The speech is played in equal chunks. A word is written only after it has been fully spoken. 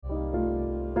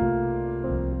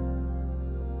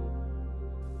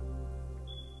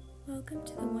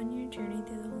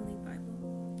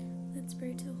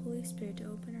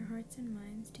hearts and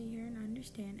minds to hear and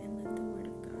understand and live the Word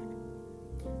of God.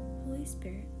 Holy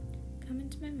Spirit, come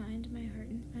into my mind, my heart,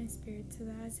 and my spirit, so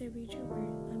that as I read your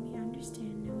Word, let me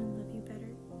understand, know, and love you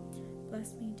better.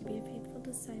 Bless me to be a faithful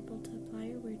disciple to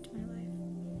apply your Word to my life.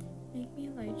 Make me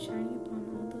a light shining upon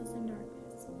all those in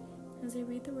darkness. As I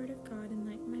read the Word of God,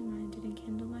 enlighten my mind and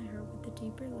enkindle my heart with a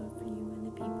deeper love for you and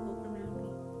the people around me.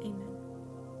 Amen.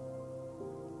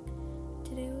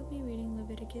 Today we'll be reading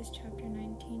Leviticus chapter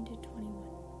 19 to 21.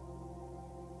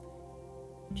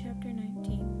 Chapter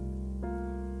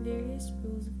 19. Various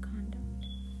Rules of Conduct.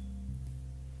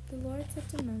 The Lord said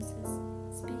to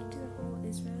Moses, "Speak to the whole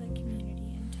Israelite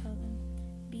community and tell them,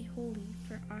 'Be holy,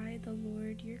 for I, the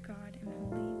Lord your God, am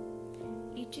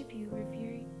holy. Each of you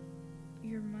revere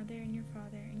your mother and your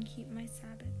father, and keep my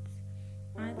Sabbaths.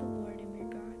 I, the Lord, am your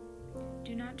God.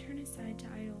 Do not turn aside to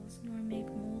idols, nor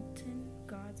make molten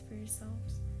gods for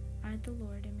yourselves. I, the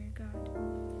Lord, am your God.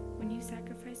 When you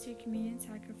sacrifice your communion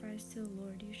sacrifice to the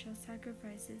Lord, you shall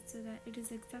sacrifice it so that it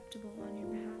is acceptable on your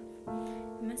behalf.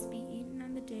 It must be eaten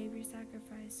on the day of your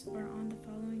sacrifice, or on the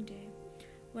following day.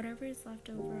 Whatever is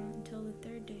left over until the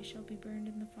third day shall be burned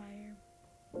in the fire.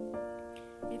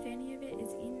 If any of it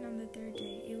is eaten on the third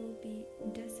day, it will be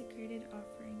desecrated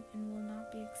offering and will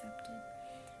not be accepted.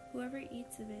 Whoever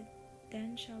eats of it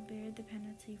then shall bear the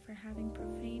penalty for having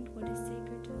profaned what is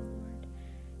sacred to the Lord.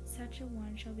 Such a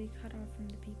one shall be cut off from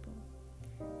the people.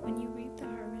 When you reap the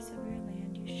harvest of your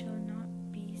land, you shall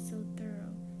not be so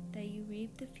thorough that you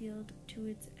reap the field to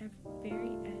its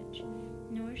very edge,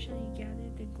 nor shall you gather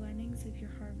the gleanings of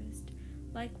your harvest.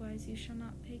 Likewise, you shall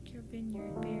not pick your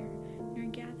vineyard bare, nor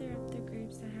gather up the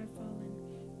grapes that have fallen.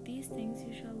 These things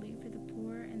you shall leave for the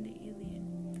poor and the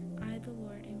alien. I, the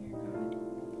Lord, am your God.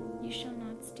 You shall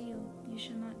not steal. You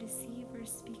shall not deceive or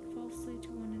speak falsely to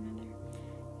one another.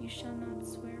 You shall not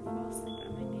swear falsely by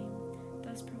my name,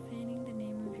 thus profaning the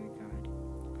name of your God.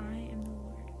 I am the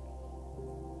Lord.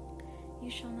 You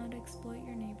shall not exploit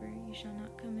your neighbor. You shall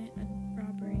not commit a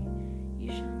robbery.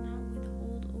 You shall not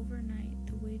withhold overnight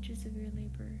the wages of your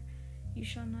labor. You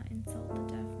shall not insult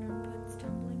the deaf, nor put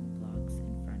stumbling blocks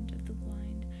in front of the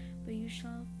blind, but you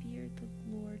shall fear the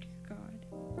Lord your God.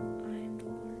 I am the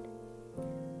Lord.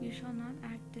 You shall not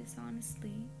act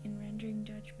dishonestly in rendering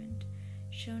judgment.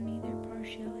 Show neither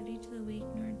partiality to the weak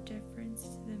nor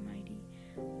deference to the mighty,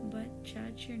 but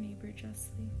judge your neighbor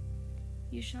justly.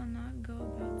 You shall not go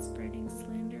about spreading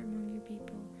slander among your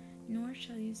people, nor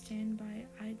shall you stand by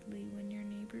idly when your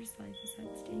neighbor's life is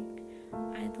at stake.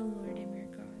 I, the Lord, am your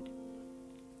God.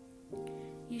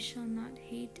 You shall not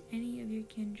hate any of your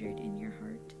kindred in your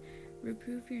heart.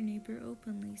 Reprove your neighbor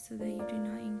openly, so that you do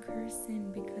not incur sin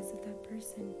because of that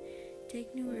person.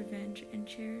 Take no revenge, and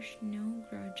cherish no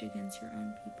grudge against your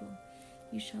own people.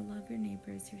 You shall love your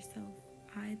neighbor as yourself.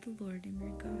 I, the Lord, am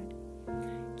your God.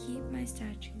 Keep my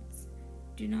statutes.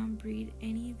 Do not breed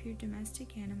any of your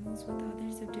domestic animals with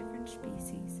others of different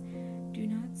species. Do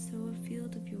not sow a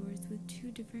field of yours with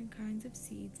two different kinds of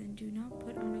seeds, and do not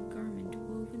put on a garment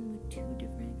woven with two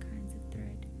different kinds of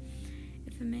thread.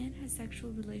 If a man has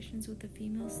sexual relations with a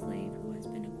female slave who has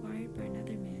been acquired by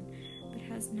another man, but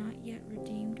has not yet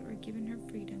redeemed or given her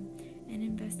freedom, an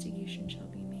investigation shall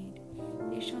be made.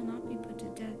 They shall not be put to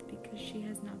death because she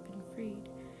has not been freed.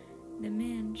 The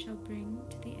man shall bring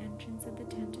to the entrance of the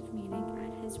tent of meeting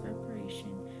at his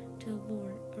reparation to the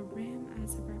Lord a ram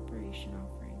as a reparation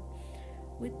offering.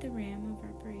 With the ram of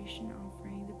reparation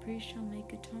offering, the priest shall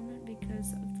make atonement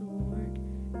because the Lord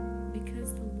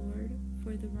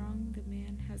for the wrong the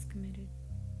man has committed,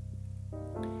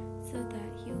 so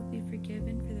that he will be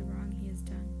forgiven for the wrong he has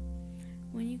done.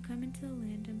 When you come into the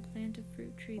land and plant a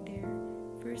fruit tree there,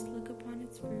 first look upon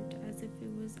its fruit as if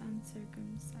it was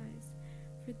uncircumcised.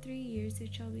 For 3 years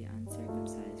it shall be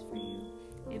uncircumcised for you,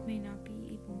 it may not be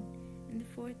eaten. In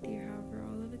the 4th year, however,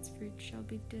 all of its fruit shall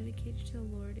be dedicated to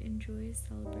the Lord in joyous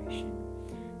celebration.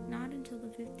 Not until the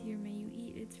 5th year may you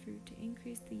eat its fruit to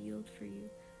increase the yield for you.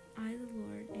 I, the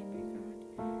Lord, am your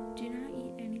God. Do not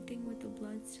eat anything with the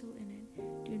blood still in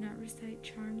it. Do not recite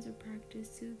charms or practice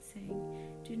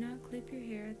soothsaying. Do not clip your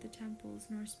hair at the temples,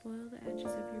 nor spoil the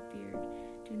edges of your beard.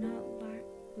 Do not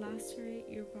lacerate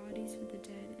your bodies for the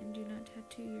dead, and do not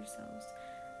tattoo yourselves.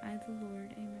 I, the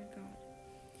Lord, am your God.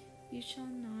 You shall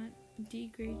not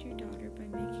degrade your daughter by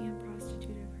making a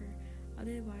prostitute of her.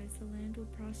 Otherwise, the land will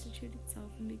prostitute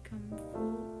itself and become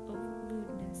full of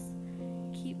lewdness.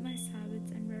 Keep my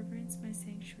Sabbaths and reverence my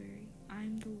sanctuary. I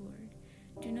am the Lord.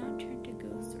 Do not turn to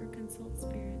ghosts or consult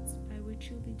spirits, by which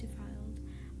you will be defiled.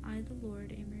 I, the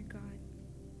Lord, am your God.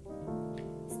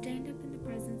 Stand up in the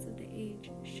presence of the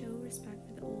aged. Show respect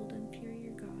for the old and fear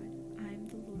your God. I am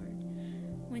the Lord.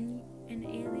 When an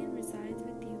alien resides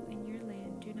with you and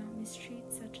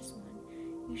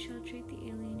treat the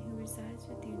alien who resides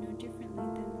with you no differently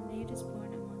than the natives born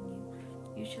among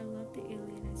you. You shall love the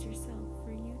alien as yourself,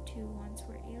 for you too once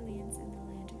were aliens in the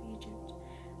land of Egypt.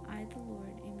 I, the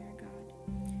Lord, am your God.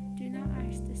 Do not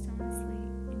act dishonestly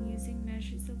in using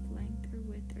measures of length or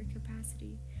width or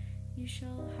capacity. You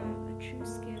shall have a true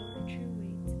scale and true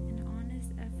weight, an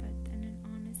honest ephah and an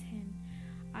honest hin.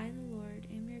 I, the Lord,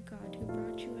 am your God, who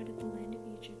brought you out of the land of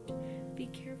Egypt. Be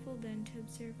careful then to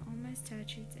observe all my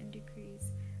statutes and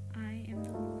decrees. I am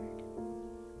the Lord.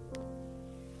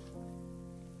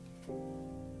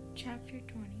 Chapter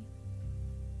 20.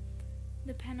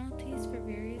 The penalties for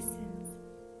various sins.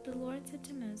 The Lord said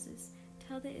to Moses,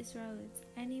 "Tell the Israelites,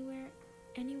 anyone,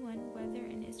 whether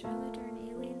an Israelite or an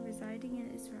alien residing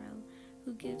in Israel,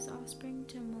 who gives offspring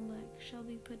to Molech shall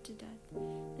be put to death.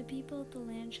 The people of the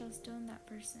land shall stone that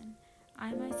person.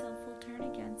 I myself will turn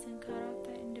against and cut off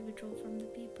that individual from the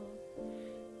people.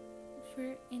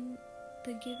 For in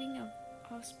the giving of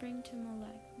offspring to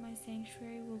Molech, my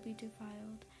sanctuary will be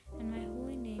defiled, and my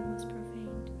holy name was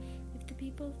profaned. If the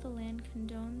people of the land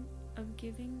condone of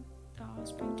giving the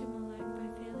offspring to Molech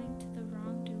by failing to the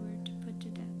wrongdoer to put to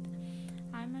death,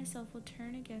 I myself will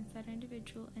turn against that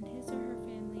individual and his or her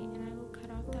family, and I will cut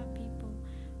off that people,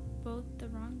 both the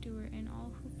wrongdoer and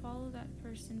all who follow that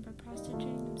person by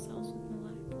prostituting themselves with Molech.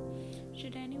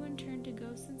 Should anyone turn to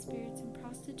ghosts and spirits and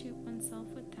prostitute oneself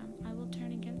with them, I will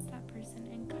turn against that person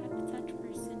and cut such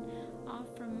person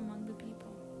off from among the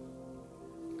people.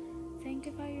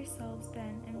 Sanctify yourselves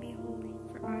then, and be holy,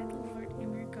 for I, the Lord,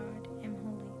 am your God, am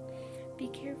holy. Be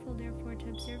careful, therefore, to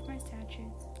observe my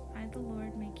statutes. I, the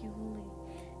Lord, make you holy.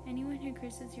 Anyone who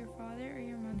curses your father or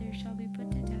your mother shall be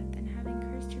put to death, and having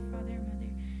cursed your father or mother,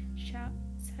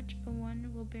 such a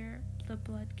one will bear the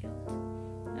blood guilt.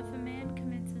 If a man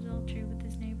commits adultery with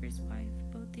his neighbor's wife,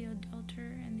 both the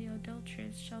adulterer and the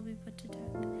adulteress shall be put to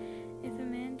death. If a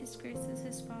man disgraces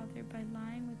his father by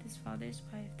lying with his father's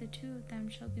wife, the two of them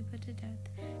shall be put to death.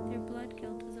 Their blood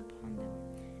guilt is upon them.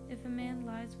 If a man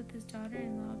lies with his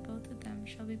daughter-in-law, both of them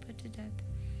shall be put to death.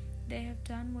 They have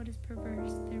done what is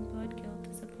perverse, their blood guilt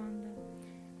is upon them.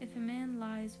 If a man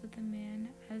lies with a man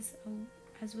as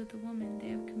with a woman, they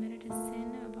have committed a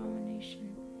sin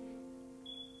abomination.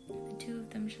 The two of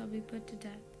them shall be put to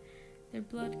death. Their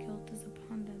blood guilt is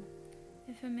upon them.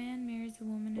 If a man marries a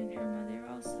woman and her mother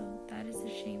also, that is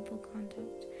a shameful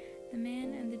conduct. The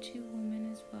man and the two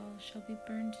women as well shall be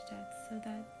burned to death, so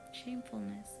that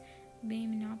shamefulness may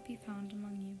not be found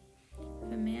among you.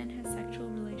 If a man has sexual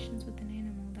relations with an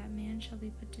animal, that man shall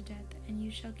be put to death, and you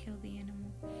shall kill the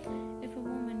animal. If a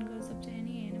woman goes up to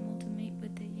any animal to mate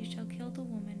with it, you shall kill the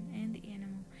woman and the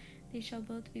animal. They shall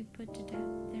both be put to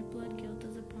death. Their blood guilt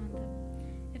is upon them.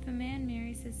 If a man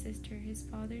marries his sister, his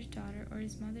father's daughter, or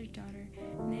his mother's daughter,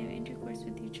 and they have intercourse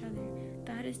with each other,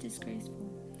 that is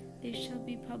disgraceful. They shall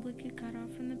be publicly cut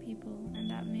off from the people, and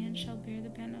that man shall bear the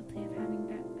penalty of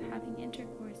having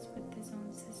intercourse with his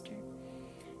own sister.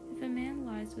 If a man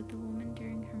lies with a woman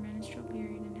during her menstrual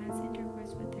period and has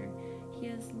intercourse with her, he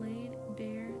has laid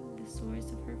bare the source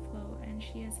of her flow, and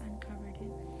she has uncovered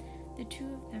it. The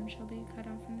two of them shall be cut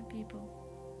off from the people.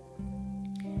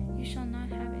 You shall not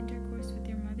have intercourse with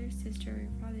your mother's sister or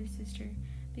your father's sister,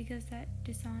 because that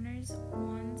dishonors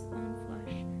one's own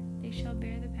flesh. They shall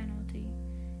bear the penalty.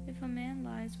 If a man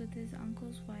lies with his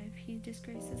uncle's wife, he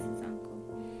disgraces his uncle.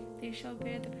 They shall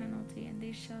bear the penalty, and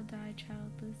they shall die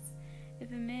childless.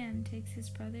 If a man takes his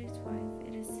brother's wife,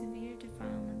 it is severe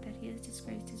defilement that he has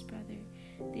disgraced his brother.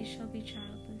 They shall be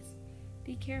childless.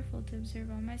 Be careful to observe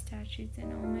all my statutes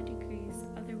and all my decrees,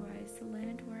 otherwise the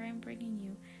land where I am bringing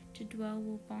you to dwell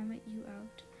will vomit you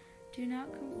out. Do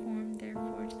not conform,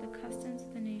 therefore, to the customs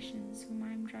of the nations whom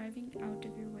I am driving out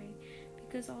of your way,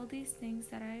 because all these things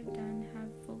that they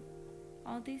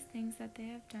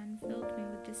have done filled me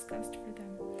with disgust for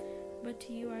them. But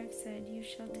to you I have said, you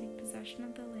shall take possession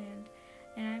of the land,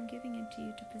 and I am giving it to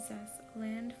you to possess, a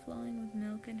land flowing with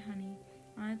milk and honey.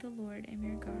 I, the Lord, am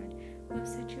your God, who have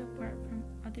set you apart from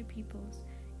other peoples.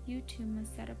 You too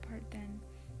must set apart then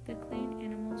the clean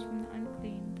animals from the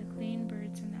unclean, the clean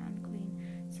birds from the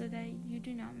unclean, so that you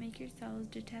do not make yourselves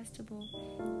detestable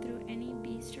through any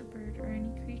beast or bird or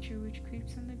any creature which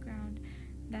creeps on the ground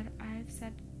that I have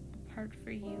set apart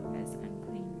for you as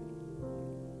unclean.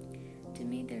 To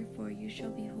me, therefore, you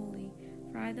shall be holy,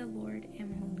 for I, the Lord,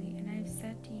 am holy, and I have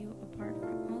set you apart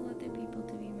from all other people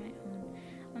to be my own.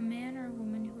 A man or a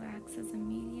woman who acts as a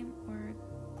medium or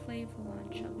a clay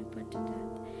volante shall be put to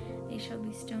death. They shall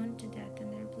be stoned to death,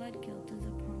 and their blood guilt is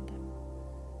upon them.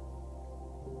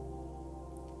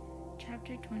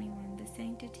 Chapter 21. The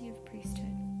Sanctity of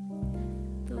Priesthood.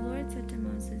 The Lord said to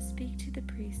Moses, Speak to the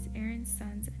priests, Aaron's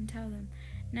sons, and tell them,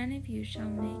 None of you shall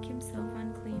make himself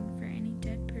unclean for any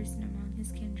dead person among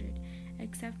his kindred,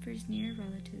 except for his near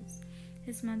relatives,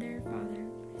 his mother or father,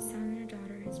 his son or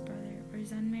daughter, his brother, or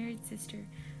his unmarried sister,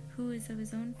 who is of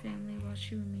his own family while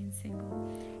she remains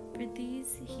single. For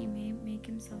these he may make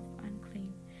himself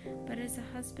unclean. But as a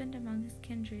husband among his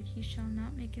kindred, he shall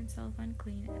not make himself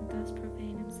unclean, and thus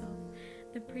profane himself.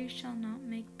 The priest shall not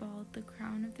make bald the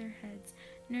crown of their heads,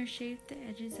 nor shave the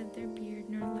edges of their beard,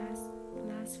 nor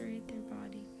lacerate their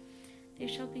body. They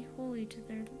shall be holy to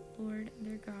their Lord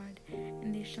their God,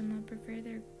 and they shall not profane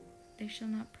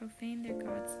their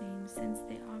God's name, since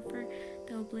they offer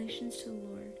the oblations to the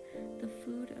Lord, the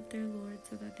food of their Lord,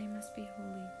 so that they must be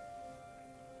holy.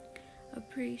 A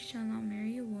priest shall not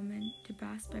marry a woman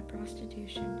debased by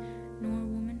prostitution, nor a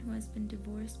woman who has been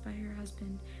divorced by her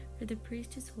husband, for the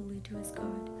priest is holy to his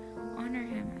God. Honor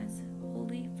him as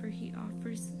holy, for he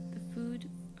offers the food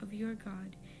of your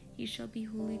God. He shall be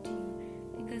holy to you,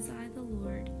 because I, the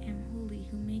Lord, am holy,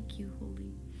 who make you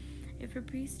holy. If a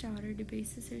priest's daughter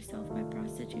debases herself by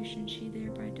prostitution, she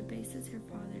thereby debases her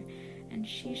father, and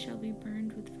she shall be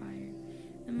burned with fire.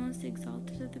 The most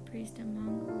exalted of the priests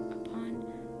upon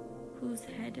whose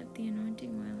head of the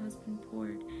anointing oil has been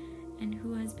poured, and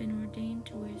who has been ordained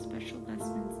to wear special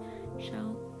vestments,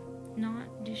 shall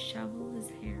not dishevel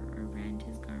his hair or rend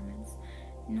his garments,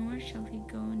 nor shall he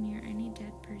go near any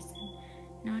dead person.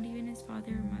 Not even his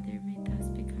father or mother may thus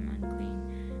become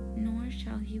unclean, nor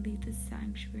shall he leave the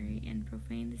sanctuary and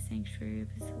profane the sanctuary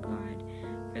of his God,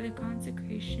 for the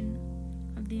consecration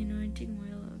of the anointing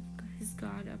oil of his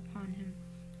God upon him.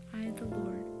 I, the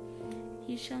Lord.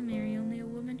 He shall marry only a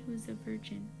woman who is a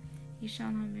virgin. He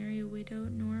shall not marry a widow,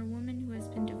 nor a woman who has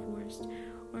been divorced,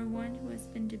 or one who has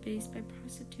been debased by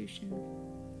prostitution,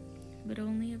 but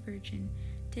only a virgin,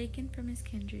 taken from his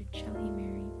kindred, shall he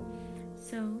marry,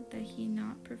 so that he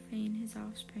not profane his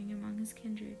offspring among his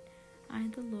kindred. I,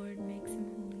 the Lord, makes him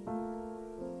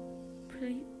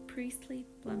holy. Priestly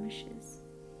blemishes.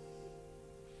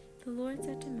 The Lord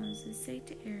said to Moses, Say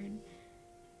to Aaron,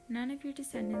 None of your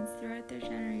descendants throughout their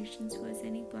generations who has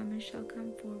any blemish shall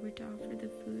come forward to offer the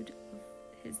food of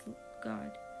his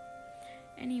God.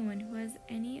 Anyone who has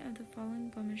any of the following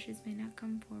blemishes may not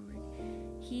come forward: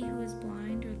 he who is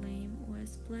blind or lame,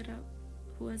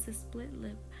 who has a split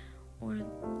lip, or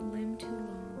limb too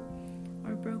long,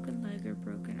 or broken leg or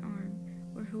broken arm,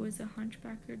 or who is a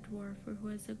hunchback or dwarf, or who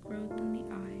has a growth in the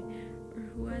eye, or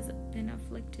who has been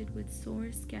afflicted with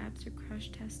sore scabs or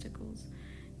crushed testicles.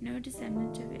 No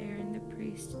descendant of Aaron the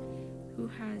priest who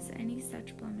has any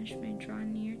such blemish may draw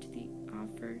near to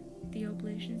offer the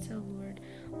oblations to the Lord.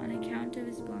 On account of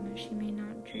his blemish, he may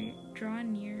not draw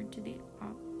near to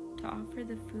offer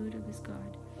the food of his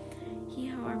God. He,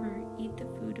 however, eat the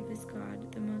food of his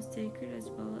God, the most sacred as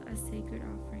well as sacred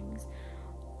offerings.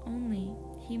 Only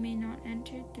he may not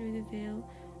enter through the veil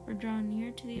or draw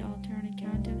near to the altar on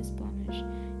account of his blemish.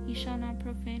 He shall not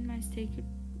profane my sacred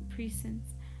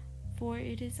precincts, for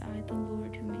it is I, the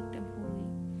Lord, who make them holy.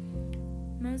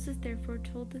 Moses therefore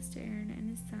told this to Aaron and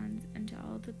his sons, and to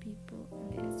all the people and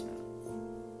the Israelites.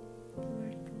 The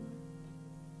word of the Lord.